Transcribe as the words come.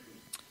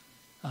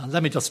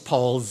Let me just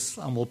pause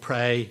and we'll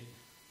pray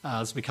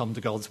as we come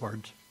to God's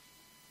word.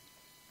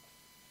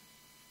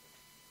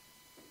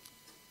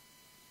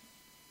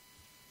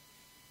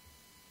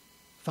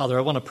 Father,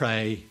 I want to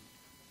pray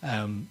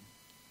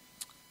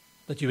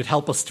that you would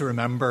help us to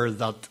remember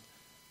that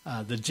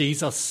the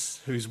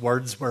Jesus whose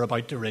words we're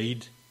about to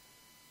read,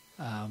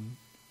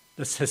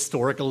 this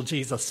historical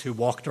Jesus who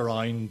walked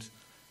around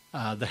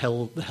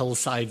the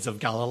hillsides of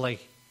Galilee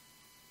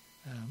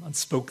and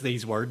spoke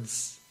these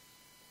words,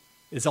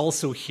 is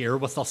also here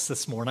with us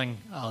this morning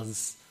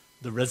as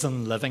the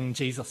risen, living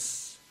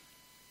Jesus.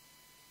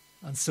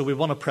 And so we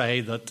want to pray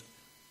that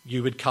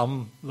you would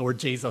come, Lord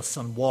Jesus,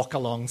 and walk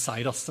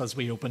alongside us as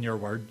we open your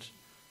word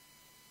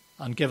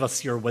and give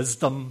us your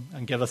wisdom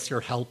and give us your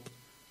help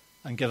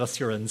and give us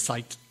your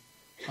insight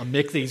and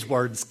make these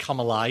words come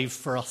alive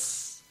for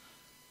us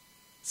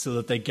so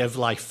that they give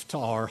life to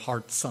our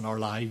hearts and our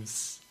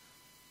lives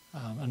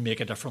and make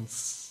a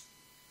difference.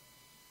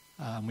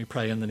 We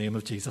pray in the name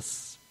of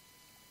Jesus.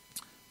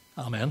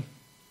 Amen.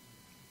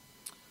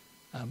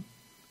 I'm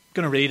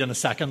going to read in a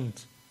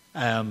second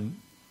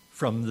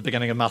from the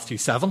beginning of Matthew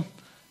 7,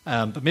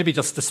 but maybe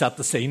just to set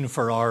the scene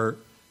for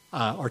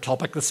our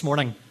topic this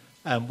morning.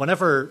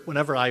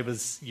 Whenever I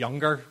was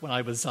younger, when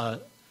I was a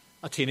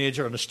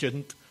teenager and a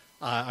student,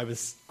 I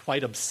was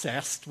quite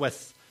obsessed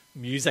with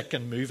music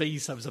and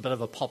movies. I was a bit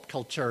of a pop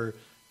culture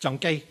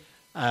junkie.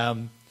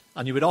 And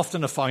you would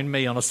often have found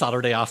me on a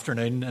Saturday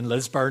afternoon in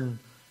Lisburn,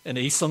 in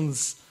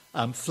Eason's,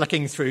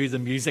 flicking through the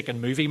music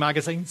and movie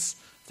magazines.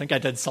 I think I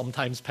did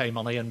sometimes pay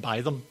money and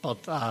buy them,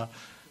 but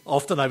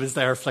often I was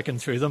there flicking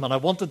through them, and I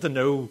wanted to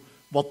know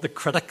what the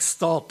critics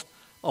thought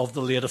of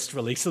the latest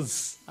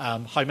releases.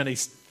 How many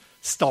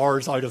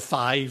stars out of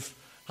 5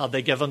 had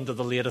they given to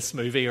the latest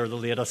movie or the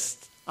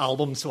latest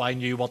album, so I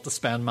knew what to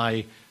spend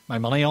my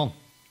money on.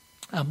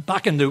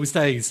 Back in those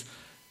days,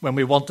 when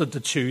we wanted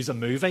to choose a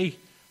movie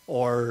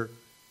or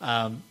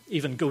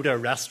even go to a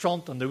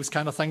restaurant and those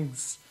kind of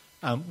things,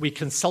 we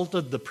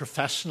consulted the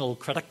professional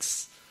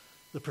critics,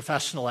 the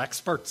professional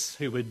experts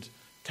who would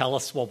tell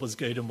us what was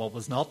good and what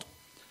was not.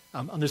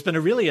 And there's been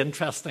a really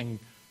interesting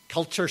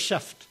culture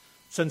shift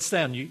since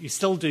then. You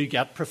still do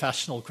get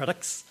professional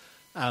critics,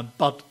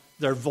 but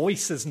their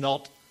voice is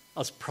not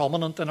as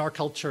prominent in our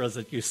culture as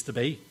it used to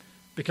be,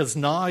 because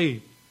now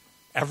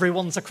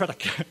everyone's a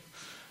critic.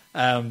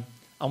 And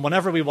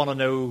whenever we want to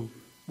know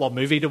what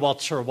movie to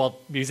watch or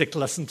what music to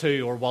listen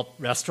to or what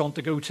restaurant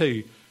to go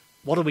to,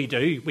 what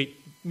do?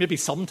 Maybe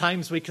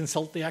sometimes we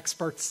consult the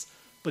experts,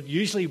 but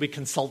usually we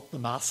consult the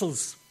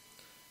masses.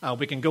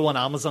 We can go on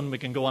Amazon, we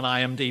can go on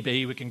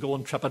IMDb, we can go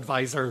on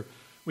TripAdvisor.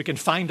 We can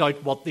find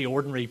out what the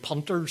ordinary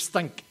punters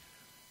think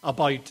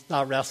about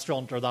that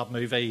restaurant or that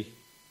movie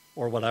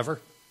or whatever.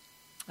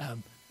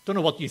 Don't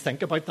know what you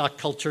think about that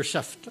culture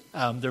shift.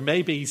 There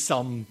may be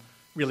some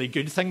really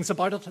good things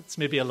about it. It's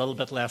maybe a little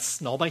bit less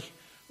snobby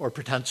or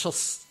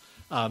pretentious,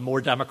 more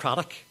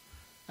democratic.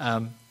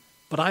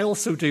 But I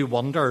also do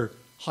wonder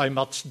how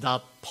much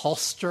that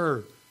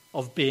posture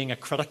of being a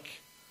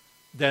critic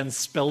then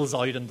spills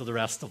out into the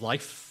rest of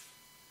life.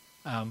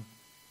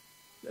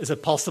 Is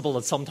it possible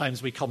that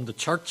sometimes we come to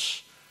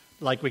church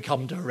like we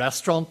come to a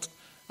restaurant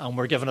and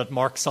we're giving it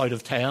marks out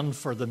of 10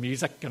 for the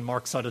music and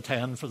marks out of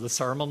 10 for the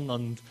sermon,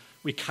 and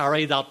we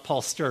carry that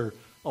posture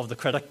of the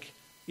critic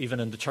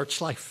even into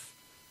church life?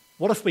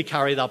 What if we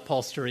carry that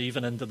posture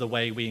even into the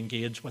way we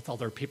engage with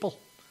other people?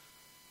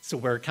 So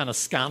we're kind of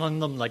scanning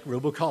them like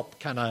RoboCop,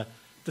 kind of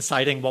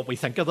deciding what we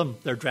think of them,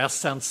 their dress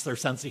sense, their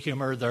sense of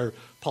humour, their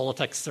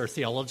politics, their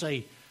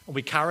theology. And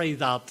we carry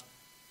that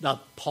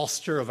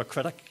posture of a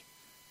critic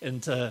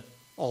into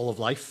all of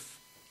life.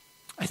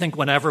 I think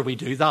whenever we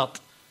do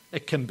that,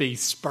 it can be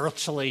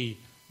spiritually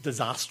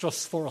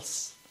disastrous for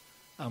us.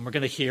 And we're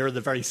going to hear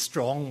the very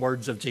strong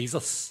words of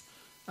Jesus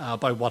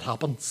about what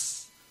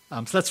happens.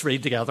 So let's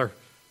read together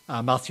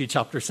Matthew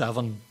chapter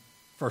 7,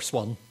 verse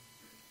 1.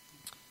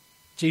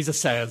 Jesus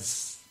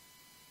says,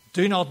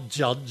 "Do not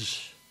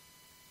judge,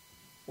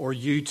 or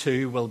you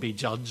too will be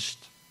judged.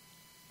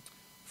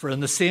 For in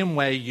the same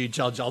way you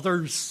judge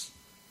others,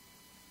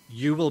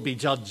 you will be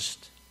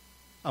judged.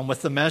 And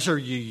with the measure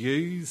you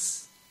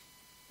use,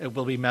 it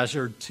will be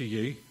measured to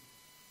you.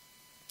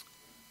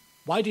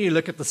 Why do you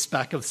look at the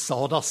speck of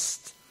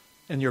sawdust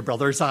in your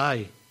brother's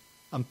eye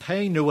and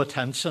pay no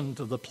attention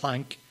to the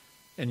plank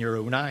in your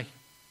own eye?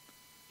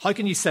 How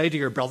can you say to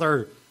your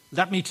brother,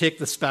 'Let me take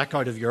the speck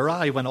out of your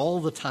eye,' when all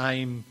the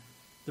time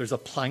there's a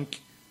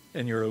plank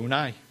in your own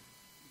eye?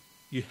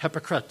 You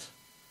hypocrite,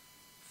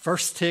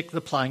 first take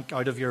the plank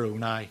out of your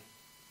own eye,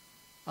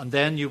 and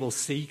then you will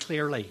see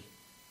clearly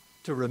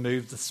to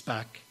remove the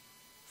speck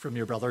from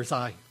your brother's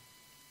eye.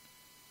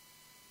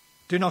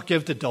 Do not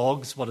give to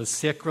dogs what is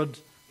sacred.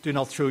 Do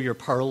not throw your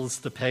pearls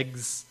to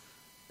pigs.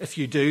 If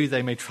you do,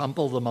 they may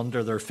trample them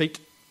under their feet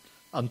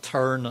and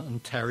turn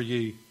and tear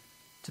you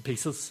to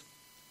pieces."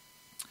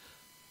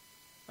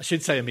 I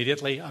should say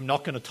immediately, I'm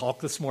not going to talk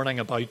this morning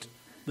about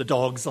the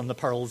dogs and the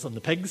pearls and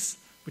the pigs,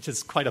 which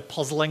is quite a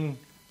puzzling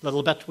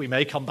little bit. We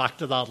may come back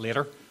to that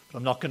later, but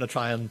I'm not going to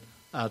try and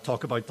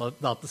talk about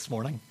that this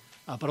morning.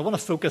 But I want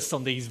to focus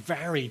on these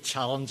very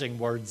challenging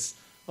words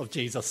of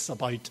Jesus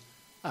about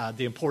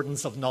the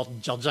importance of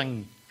not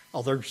judging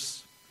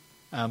others.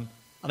 And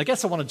I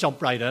guess I want to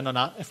jump right in.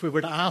 And if we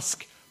were to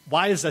ask,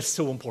 why is this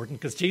so important?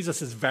 Because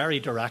Jesus is very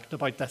direct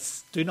about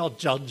this. Do not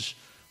judge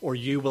or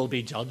you will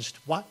be judged.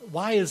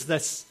 Why is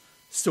this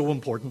so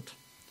important?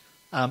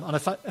 And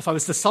if I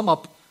was to sum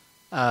up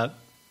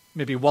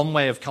maybe one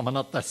way of coming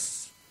at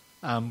this,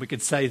 we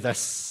could say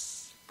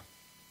this,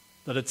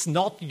 that it's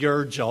not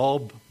your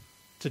job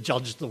to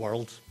judge the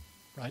world,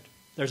 right?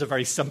 There's a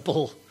very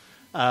simple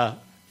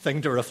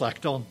thing to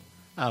reflect on.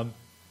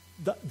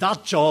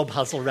 That job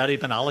has already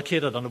been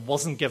allocated and it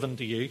wasn't given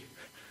to you,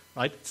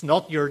 right? It's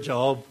not your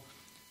job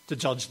to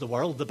judge the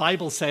world. The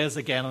Bible says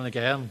again and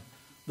again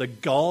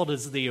that God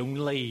is the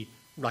only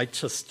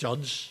righteous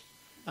judge.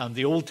 And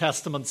the Old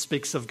Testament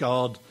speaks of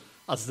God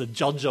as the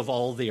judge of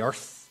all the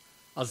earth,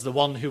 as the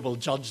one who will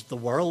judge the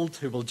world,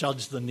 who will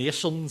judge the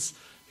nations,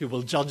 who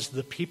will judge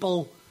the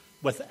people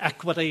with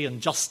equity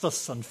and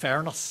justice and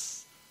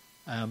fairness.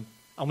 And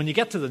when you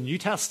get to the New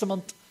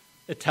Testament,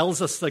 it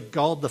tells us that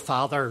God the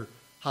Father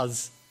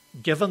has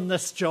given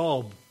this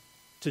job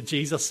to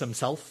Jesus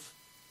himself.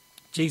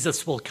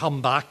 Jesus will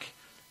come back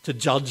to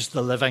judge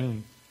the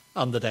living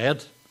and the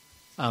dead.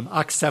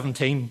 Acts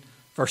 17,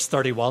 verse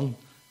 31,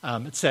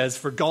 it says,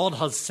 "For God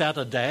has set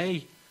a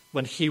day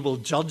when he will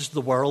judge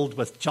the world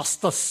with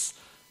justice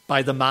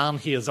by the man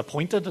he has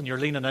appointed." And you're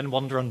leaning in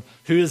wondering,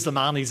 who is the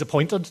man he's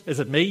appointed? Is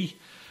it me?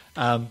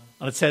 And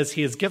it says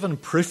he has given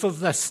proof of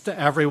this to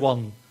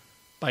everyone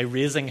by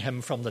raising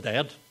him from the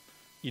dead.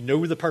 You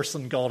know the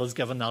person God has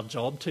given that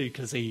job to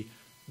because he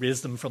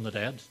raised him from the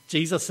dead.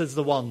 Jesus is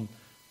the one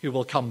who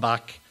will come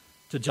back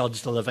to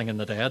judge the living and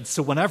the dead.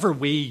 So whenever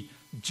we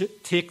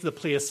take the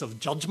place of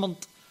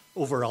judgment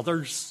over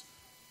others,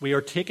 we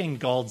are taking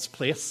God's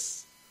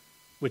place,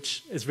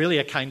 which is really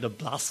a kind of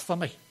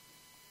blasphemy.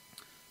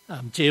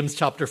 James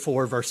chapter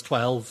 4, verse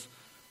 12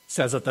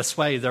 says it this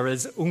way: "There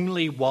is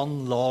only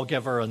one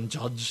lawgiver and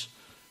judge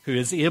who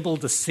is able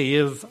to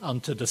save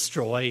and to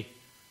destroy.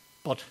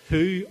 But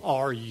who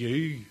are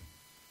you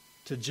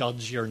to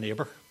judge your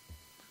neighbour?"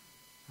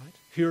 Right?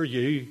 Who are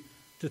you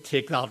to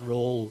take that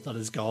role that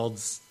is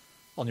God's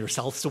on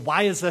yourself? So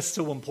why is this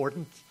so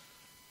important?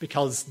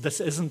 Because this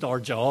isn't our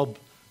job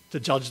to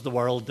judge the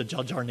world, to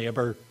judge our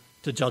neighbour,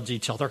 to judge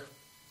each other.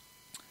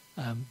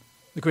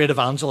 The great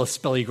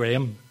evangelist Billy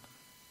Graham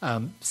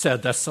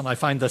said this, and I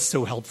find this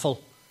so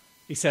helpful.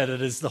 He said,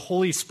 "It is the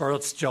Holy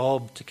Spirit's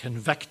job to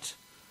convict,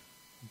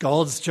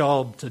 God's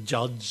job to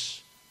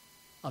judge,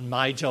 and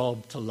my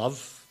job to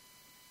love."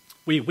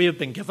 We have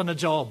been given a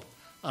job,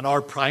 and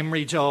our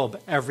primary job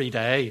every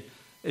day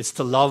is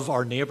to love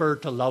our neighbour,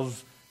 to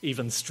love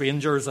even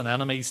strangers and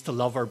enemies, to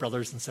love our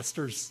brothers and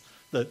sisters.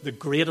 The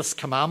greatest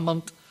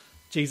commandment,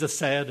 Jesus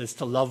said, is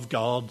to love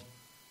God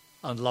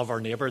and love our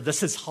neighbour.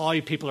 This is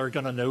how people are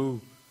going to know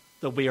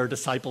that we are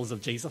disciples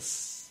of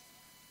Jesus.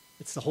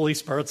 It's the Holy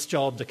Spirit's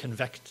job to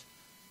convict.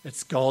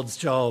 It's God's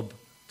job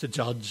to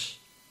judge.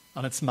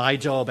 And it's my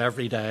job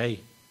every day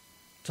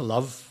to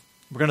love.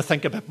 We're going to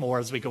think a bit more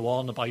as we go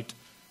on about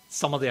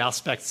some of the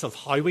aspects of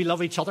how we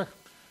love each other,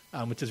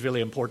 which is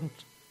really important.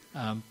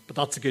 But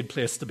that's a good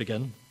place to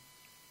begin.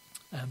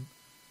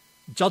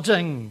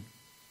 Judging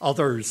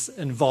others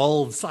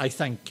involves, I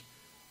think,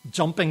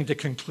 jumping to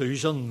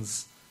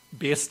conclusions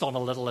based on a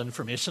little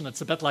information.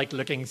 It's a bit like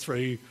looking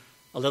through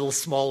a little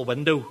small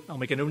window and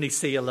we can only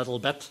see a little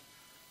bit.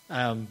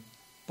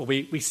 But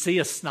we see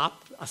a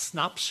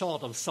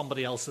snapshot of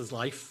somebody else's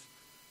life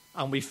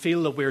and we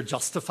feel that we're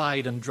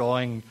justified in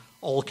drawing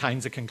all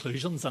kinds of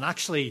conclusions. And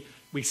actually,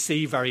 we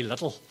see very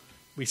little.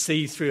 We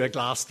see through a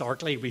glass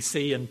darkly. We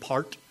see in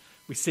part.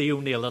 We see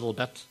only a little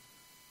bit.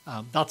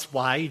 That's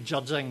why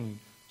judging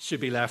should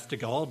be left to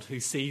God, who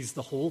sees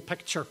the whole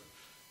picture,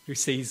 who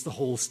sees the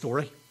whole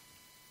story.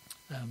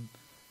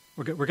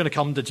 We're going to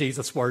come to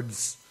Jesus'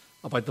 words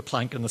about the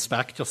plank and the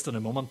speck just in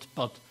a moment.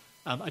 But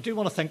I do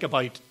think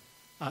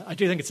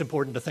it's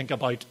important to think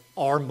about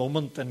our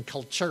moment in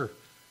culture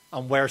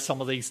and where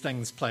some of these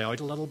things play out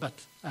a little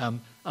bit.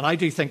 And I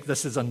do think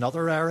this is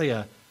another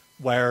area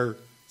where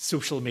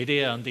social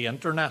media and the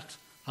internet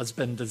has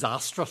been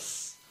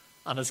disastrous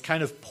and has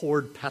kind of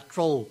poured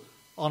petrol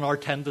on our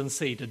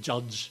tendency to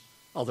judge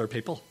other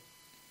people.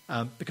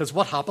 Because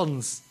what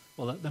happens,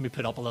 well, let me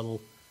put up a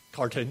little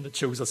cartoon that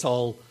shows us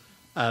all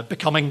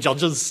becoming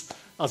judges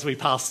as we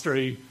pass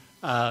through.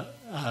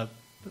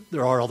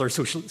 There are other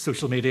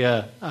social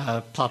media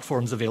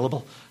platforms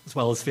available, as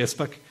well as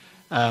Facebook.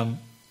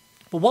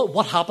 But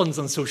what happens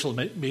on social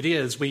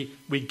media is we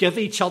give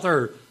each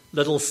other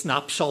little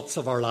snapshots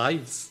of our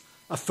lives,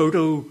 a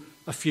photo,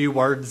 a few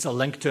words, a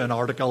link to an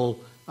article,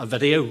 a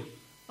video,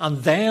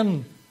 and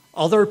then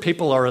other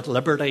people are at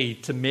liberty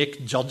to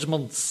make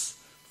judgments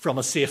from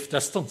a safe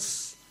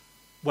distance,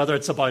 whether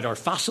it's about our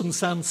fashion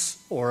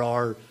sense or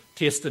our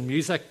taste in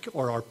music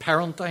or our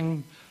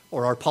parenting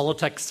or our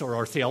politics or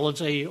our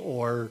theology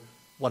or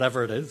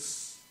whatever it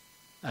is.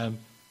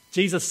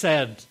 Jesus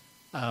said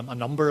a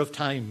number of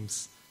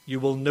times, "You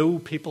will know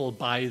people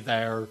by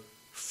their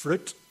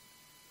fruit."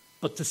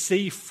 But to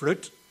see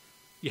fruit,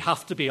 you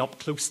have to be up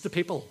close to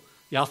people.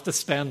 You have to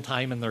spend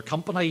time in their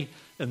company,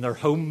 in their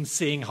home,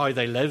 seeing how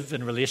they live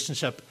in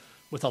relationship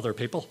with other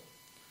people.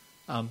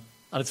 And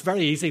it's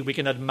very easy. We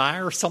can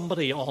admire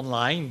somebody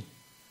online.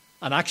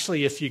 And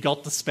actually, if you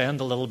got to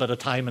spend a little bit of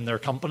time in their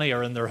company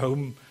or in their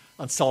home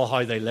and saw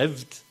how they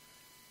lived,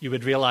 you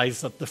would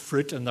realize that the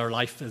fruit in their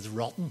life is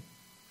rotten.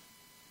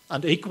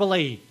 And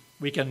equally,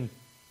 we can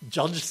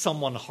judge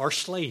someone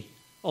harshly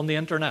on the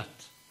internet.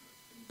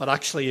 But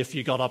actually, if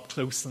you got up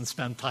close and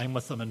spent time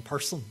with them in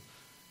person,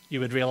 you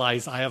would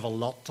realize I have a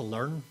lot to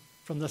learn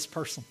from this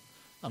person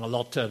and a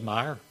lot to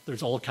admire.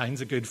 There's all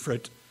kinds of good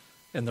fruit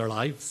in their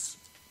lives.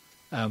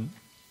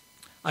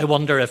 I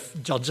wonder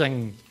if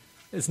judging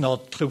is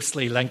not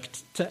closely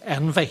linked to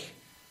envy.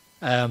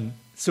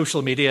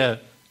 Social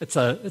media,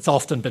 it's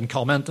often been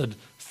commented,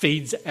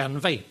 feeds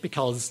envy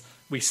because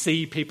we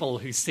see people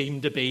who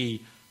seem to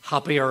be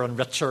happier and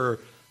richer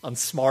and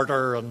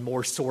smarter and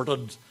more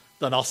sorted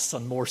than us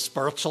and more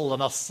spiritual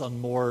than us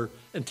and more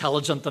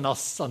intelligent than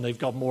us, and they've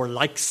got more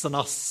likes than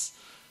us,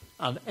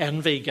 and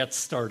envy gets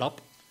stirred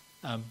up.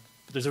 But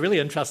there's a really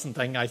interesting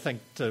thing, I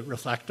think, to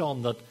reflect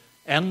on, that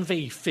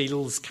envy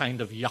feels kind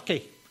of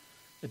yucky.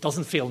 It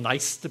doesn't feel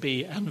nice to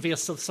be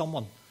envious of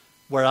someone,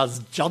 whereas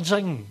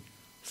judging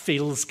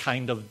feels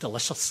kind of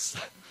delicious,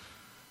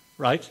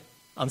 right?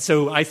 And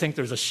so I think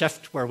there's a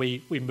shift where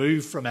we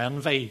move from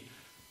envy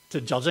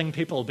to judging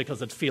people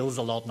because it feels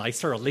a lot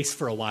nicer, at least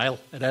for a while.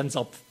 It ends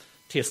up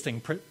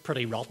tasting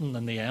pretty rotten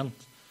in the end.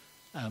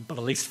 But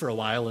at least for a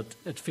while,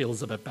 it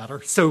feels a bit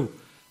better. So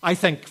I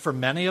think for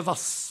many of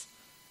us,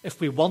 if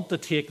we want to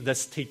take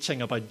this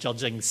teaching about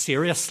judging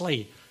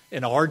seriously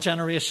in our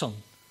generation,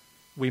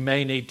 we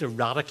may need to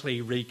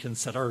radically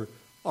reconsider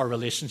our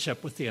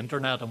relationship with the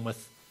internet and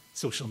with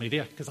social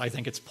media, because I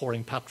think it's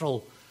pouring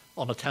petrol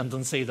on a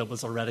tendency that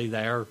was already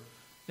there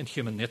in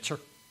human nature.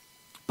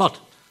 But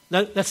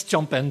let's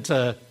jump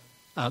into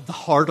the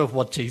heart of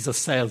what Jesus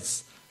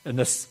says in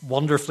this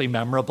wonderfully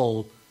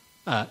memorable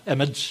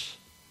image.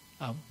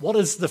 What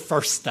is the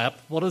first step?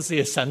 What is the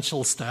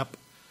essential step?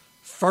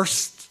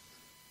 First,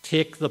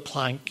 take the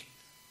plank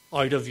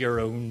out of your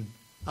own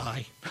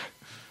eye.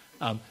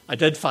 I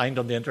did find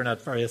on the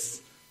internet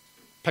various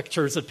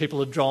pictures that people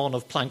had drawn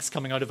of planks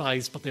coming out of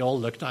eyes, but they all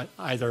looked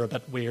either a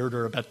bit weird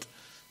or a bit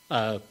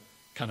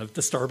kind of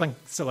disturbing,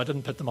 so I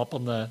didn't put them up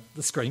on the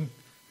screen.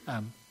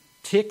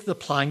 Take the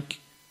plank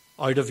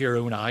out of your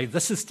own eye.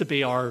 This is to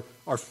be our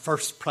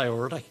first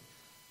priority,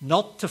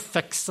 not to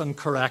fix and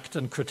correct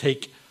and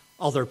critique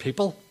other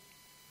people,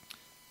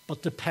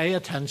 but to pay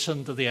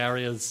attention to the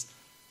areas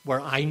where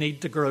I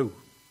need to grow,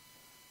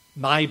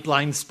 my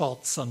blind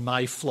spots and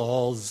my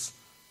flaws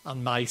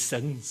and my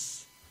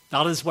sins.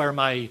 That is where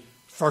my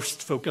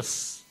first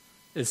focus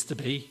is to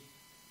be.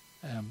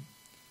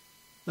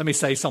 Let me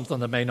say something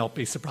that may not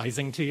be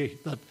surprising to you,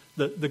 that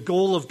the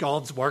goal of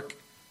God's work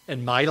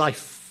in my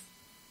life,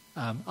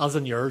 as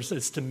in yours,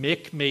 is to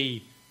make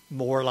me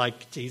more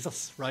like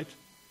Jesus, right?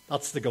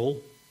 That's the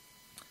goal.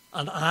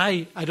 And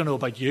I don't know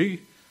about you,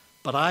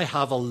 but I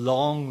have a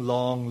long,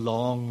 long,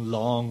 long,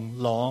 long,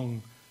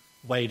 long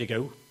way to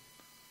go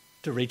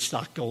to reach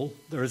that goal.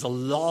 There is a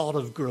lot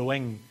of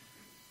growing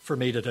for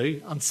me to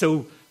do. And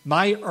so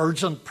my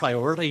urgent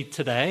priority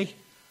today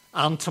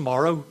and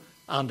tomorrow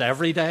and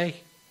every day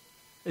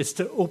is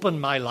to open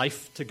my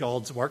life to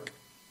God's work,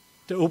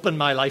 to open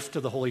my life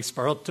to the Holy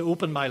Spirit, to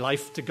open my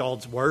life to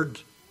God's Word,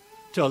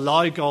 to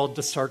allow God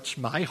to search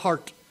my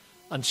heart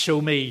and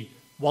show me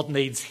what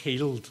needs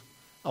healed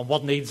and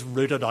what needs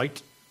rooted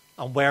out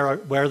and where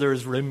there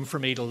is room for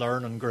me to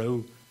learn and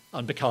grow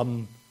and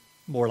become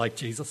more like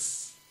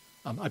Jesus.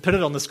 I put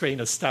it on the screen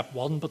as step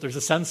one, but there's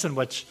a sense in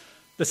which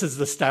this is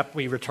the step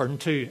we return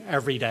to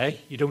every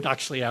day. You don't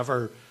actually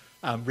ever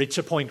reach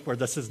a point where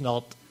this is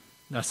not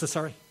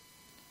necessary.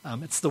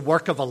 It's the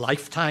work of a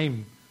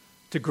lifetime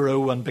to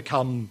grow and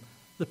become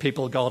the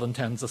people God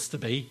intends us to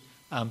be.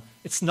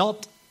 It's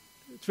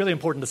really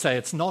important to say,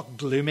 it's not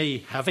gloomy,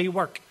 heavy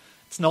work.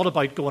 It's not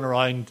about going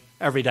around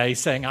every day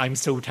saying, I'm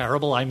so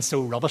terrible, I'm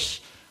so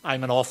rubbish,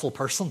 I'm an awful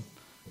person.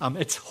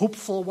 It's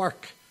hopeful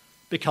work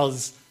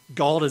because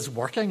God is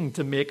working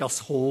to make us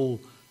whole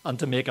and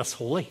to make us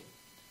holy.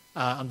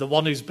 And the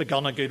one who's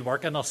begun a good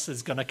work in us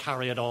is going to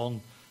carry it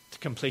on to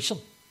completion.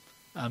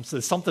 So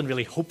there's something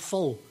really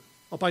hopeful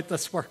about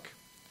this work.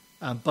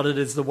 But it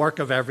is the work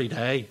of every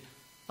day,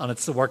 and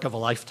it's the work of a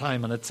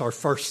lifetime, and it's our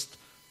first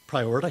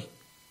priority.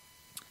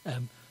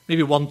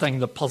 Maybe one thing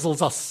that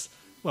puzzles us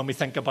when we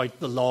think about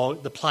the law,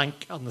 the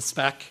plank and the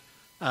speck,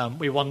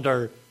 we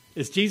wonder,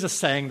 is Jesus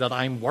saying that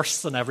I'm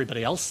worse than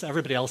everybody else?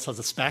 Everybody else has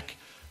a speck,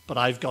 but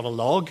I've got a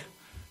log.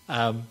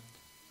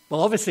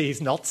 Well, obviously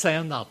he's not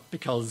saying that,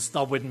 because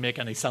that wouldn't make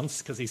any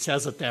sense, because he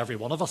says it to every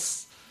one of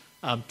us.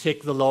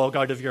 Take the log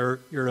out of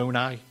your own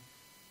eye.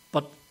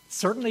 But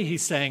certainly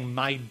he's saying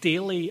my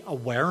daily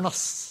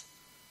awareness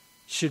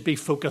should be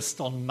focused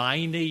on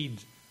my need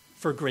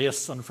for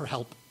grace and for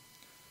help.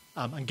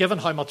 And given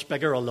how much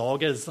bigger a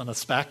log is than a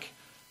speck,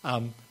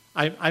 I'm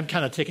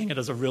kind of taking it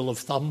as a rule of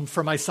thumb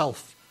for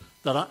myself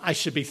that I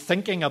should be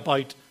thinking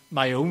about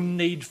my own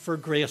need for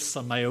grace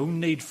and my own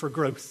need for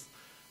growth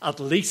at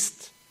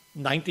least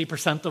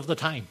 90% of the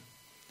time.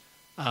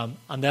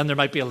 And then there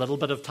might be a little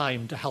bit of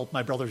time to help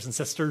my brothers and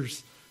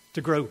sisters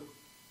to grow.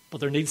 But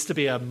there needs to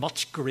be a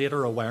much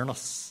greater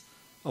awareness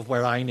of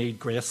where I need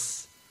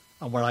grace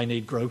and where I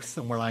need growth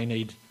and where I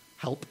need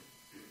help.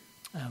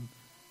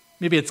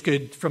 Maybe it's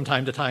good from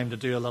time to time to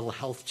do a little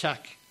health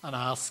check and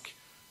ask,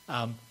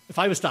 if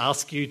I was to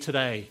ask you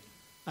today,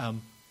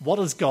 what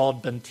has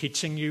God been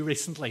teaching you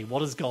recently?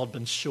 What has God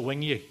been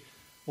showing you?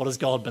 What has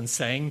God been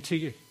saying to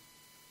you?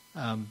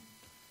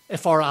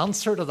 If our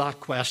answer to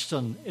that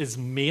question is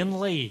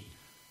mainly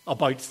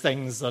about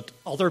things that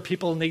other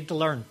people need to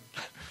learn,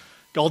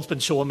 God's been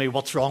showing me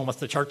what's wrong with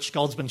the church,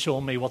 God's been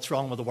showing me what's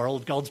wrong with the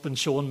world, God's been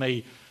showing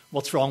me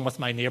what's wrong with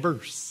my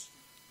neighbours,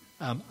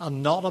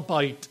 and not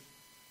about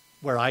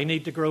where I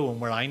need to grow and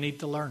where I need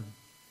to learn.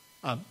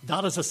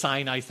 That is a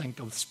sign, I think,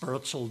 of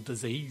spiritual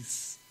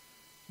disease.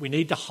 We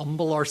need to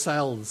humble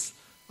ourselves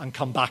and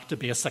come back to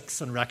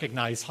basics and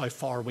recognise how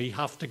far we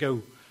have to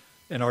go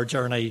in our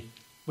journey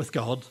with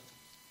God.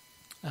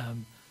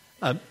 And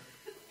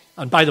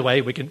by the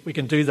way, we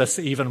can do this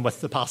even with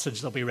the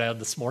passage that we read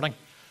this morning.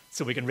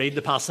 So we can read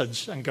the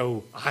passage and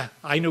go,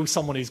 I know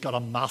someone who's got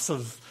a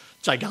massive,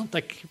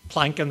 gigantic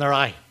plank in their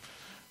eye.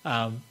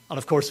 And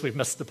of course, we've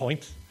missed the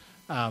point.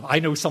 I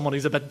know someone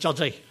who's a bit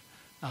judgy.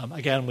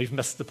 Again, we've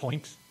missed the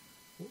point.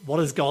 What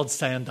is God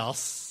saying to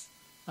us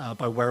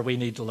about where we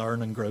need to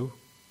learn and grow?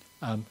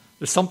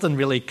 There's something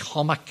really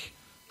comic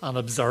and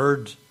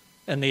absurd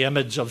in the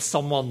image of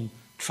someone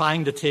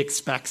trying to take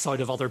specks out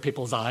of other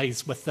people's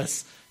eyes with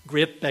this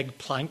great big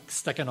plank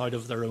sticking out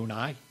of their own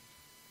eye.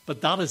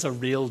 But that is a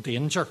real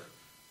danger,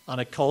 and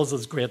it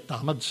causes great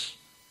damage.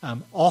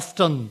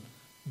 Often,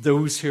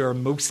 those who are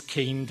most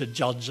keen to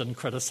judge and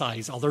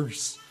criticise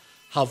others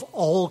have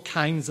all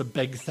kinds of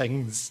big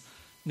things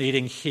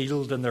needing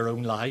healed in their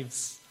own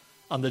lives.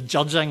 And the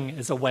judging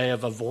is a way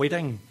of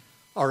avoiding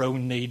our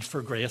own need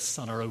for grace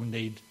and our own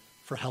need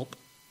for help.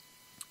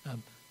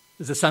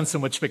 There's a sense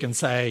in which we can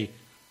say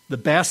the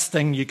best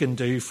thing you can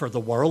do for the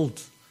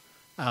world,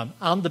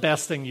 and the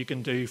best thing you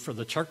can do for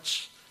the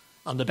church,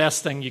 and the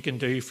best thing you can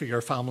do for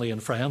your family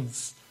and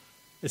friends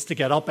is to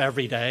get up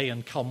every day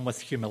and come with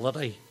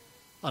humility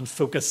and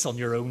focus on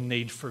your own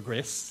need for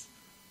grace.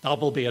 That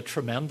will be a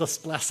tremendous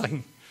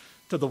blessing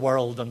to the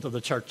world and to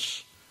the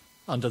church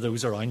and to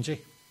those around you.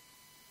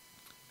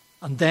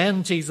 And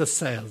then Jesus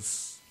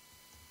says,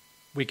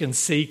 we can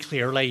see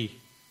clearly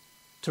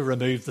to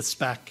remove the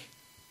speck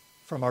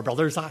from our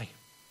brother's eye.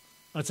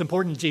 And it's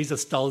important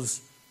Jesus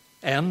does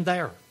end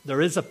there. There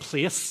is a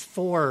place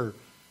for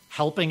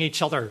helping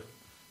each other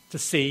to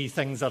see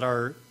things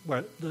that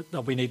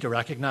we need to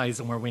recognise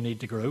and where we need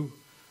to grow.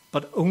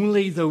 But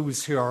only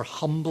those who are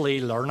humbly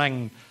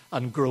learning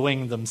and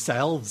growing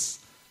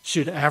themselves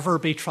should ever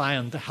be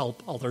trying to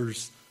help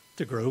others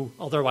to grow.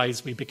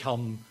 Otherwise, we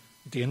become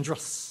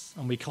dangerous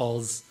and we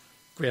cause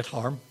great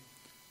harm.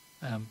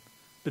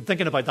 Been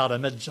thinking about that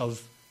image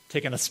of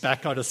taking a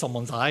speck out of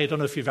someone's eye. I don't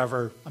know if you've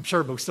ever, I'm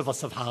sure most of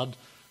us have had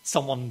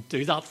someone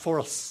do that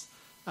for us.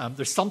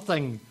 There's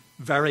something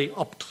very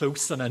up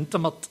close and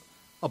intimate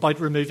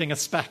about removing a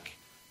speck.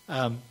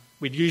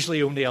 We'd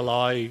usually only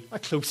allow a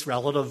close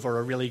relative or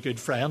a really good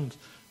friend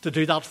to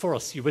do that for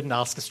us. You wouldn't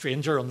ask a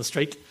stranger on the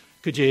street,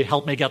 could you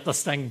help me get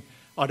this thing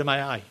out of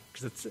my eye?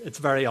 Because it's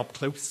very up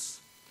close.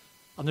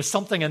 And there's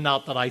something in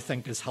that I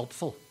think is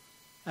helpful.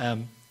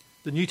 The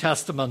New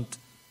Testament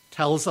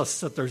tells us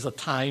that there's a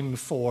time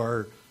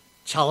for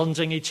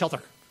challenging each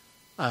other,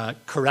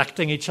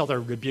 correcting each other,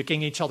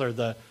 rebuking each other.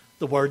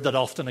 The word that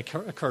often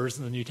occurs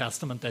in the New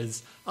Testament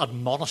is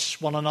admonish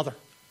one another.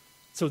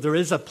 So there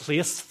is a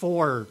place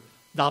for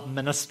that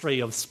ministry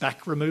of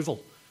speck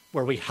removal,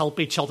 where we help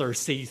each other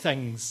see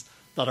things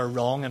that are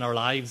wrong in our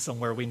lives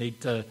and where we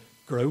need to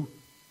grow.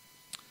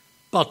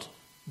 But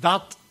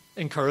that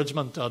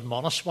encouragement to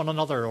admonish one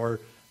another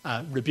or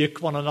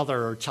rebuke one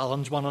another or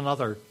challenge one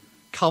another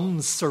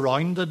comes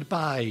surrounded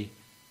by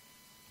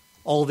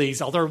all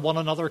these other one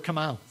another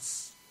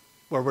commands,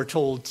 where we're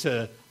told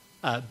to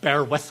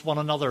bear with one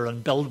another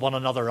and build one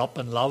another up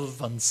in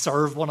love and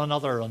serve one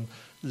another and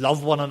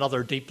love one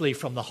another deeply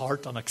from the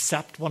heart and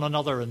accept one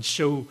another and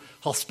show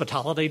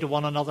hospitality to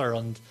one another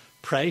and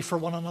pray for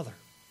one another,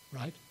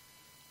 right?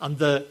 And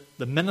the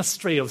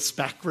ministry of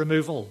speck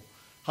removal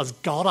has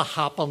got to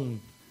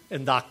happen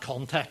in that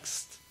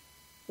context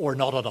or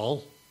not at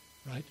all,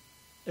 right?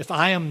 If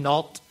I am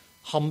not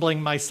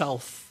humbling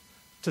myself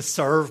to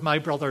serve my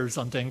brothers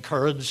and to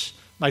encourage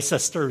my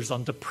sisters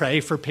and to pray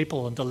for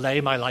people and to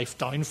lay my life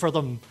down for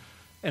them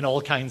in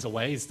all kinds of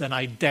ways, then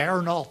I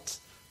dare not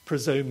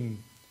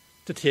presume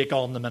to take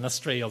on the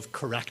ministry of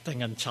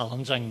correcting and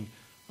challenging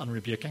and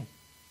rebuking.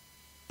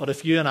 But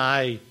if you and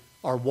I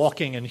are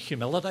walking in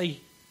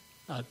humility,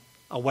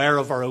 aware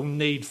of our own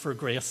need for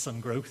grace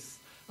and growth,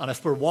 and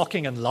if we're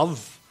walking in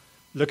love,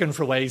 looking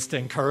for ways to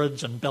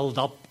encourage and build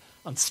up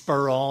and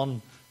spur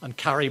on and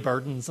carry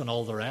burdens and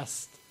all the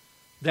rest,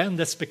 then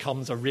this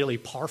becomes a really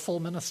powerful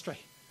ministry.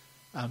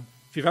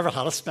 If you've ever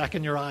had a speck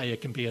in your eye,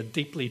 it can be a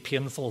deeply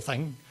painful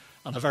thing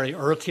and a very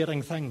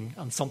irritating thing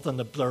and something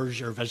that blurs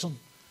your vision.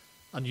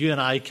 And you and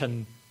I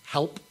can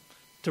help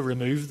to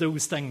remove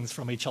those things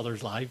from each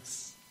other's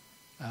lives.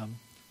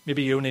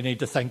 Maybe you only need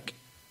to think,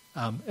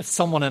 if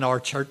someone in our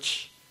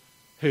church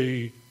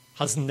who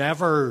has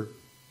never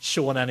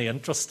shown any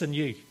interest in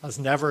you, has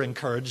never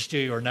encouraged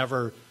you or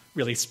never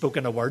really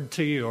spoken a word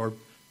to you or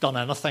done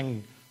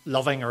anything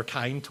loving or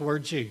kind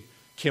towards you,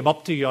 came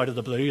up to you out of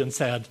the blue and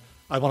said,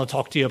 I want to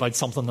talk to you about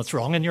something that's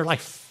wrong in your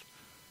life.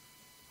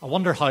 I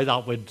wonder how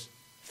that would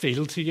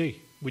feel to you.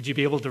 Would you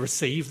be able to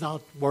receive that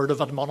word of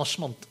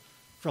admonishment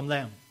from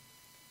them?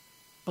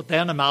 But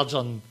then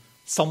imagine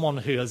someone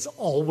who has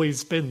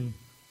always been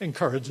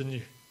encouraging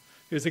you,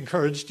 who has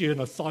encouraged you in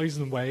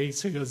 1,000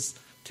 ways, who has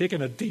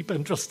taken a deep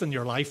interest in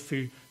your life,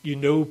 who you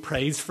know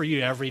prays for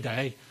you every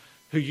day,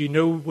 who you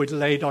know would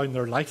lay down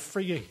their life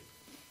for you,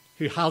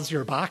 who has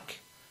your back.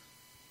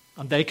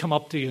 And they come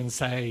up to you and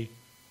say,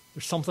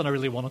 there's something I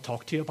really want to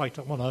talk to you about.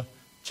 I want to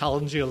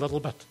challenge you a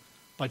little bit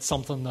about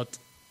something that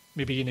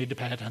maybe you need to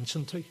pay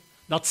attention to.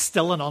 That's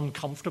still an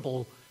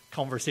uncomfortable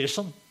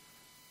conversation,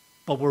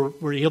 but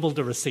we're able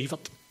to receive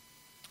it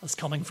as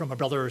coming from a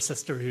brother or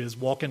sister who is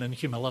walking in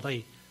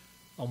humility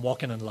and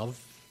walking in love.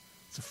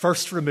 So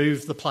first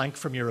remove the plank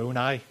from your own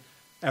eye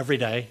every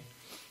day,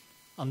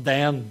 and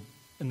then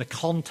in the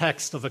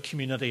context of a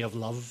community of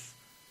love,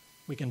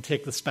 we can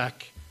take the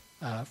speck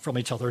from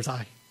each other's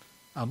eye.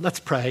 Let's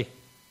pray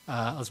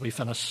as we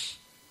finish,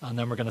 and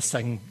then we're going to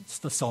sing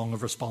the song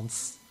of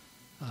response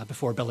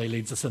before Billy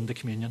leads us into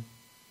communion.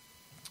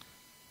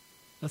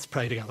 Let's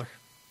pray together.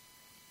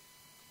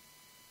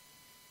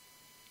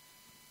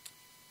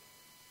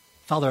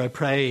 Father, I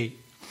pray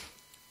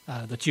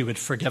that you would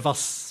forgive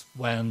us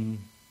when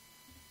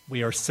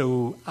we are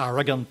so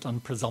arrogant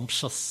and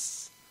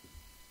presumptuous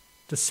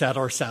to set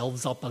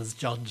ourselves up as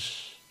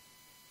judge.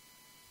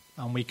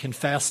 And we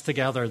confess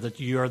together that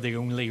you are the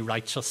only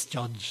righteous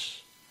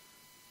judge.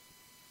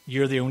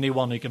 You're the only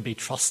one who can be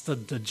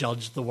trusted to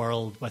judge the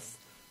world with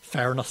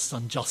fairness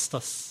and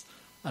justice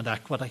and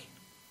equity.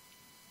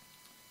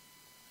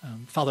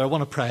 Father, I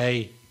want to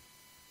pray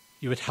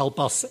you would help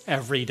us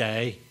every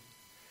day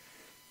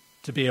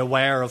to be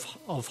aware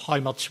of how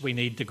much we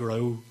need to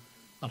grow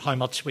and how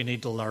much we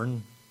need to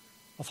learn,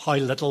 of how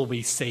little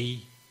we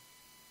see,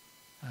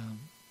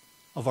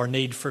 of our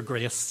need for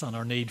grace and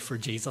our need for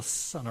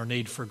Jesus and our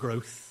need for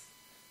growth.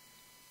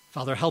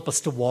 Father, help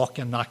us to walk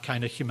in that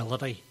kind of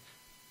humility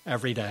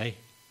every day.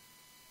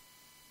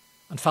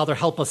 And Father,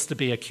 help us to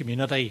be a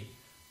community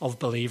of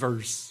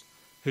believers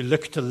who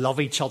look to love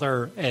each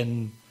other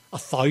in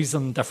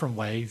 1,000 different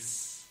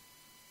ways.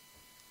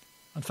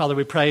 And Father,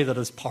 we pray that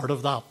as part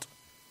of that,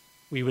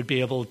 we would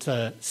be able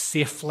to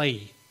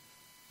safely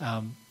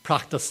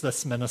practice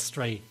this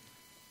ministry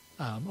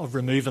of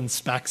removing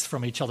specks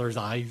from each other's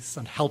eyes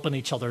and helping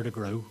each other to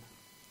grow.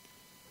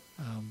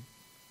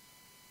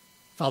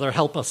 Father,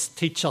 help us,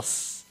 teach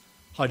us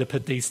how to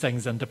put these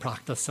things into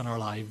practice in our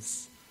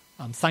lives.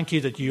 Thank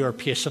you that you are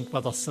patient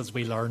with us as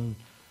we learn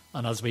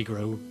and as we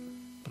grow.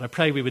 But I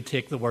pray we would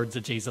take the words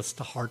of Jesus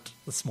to heart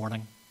this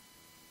morning.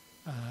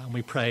 And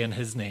we pray in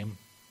his name.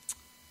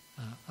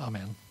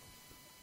 Amen.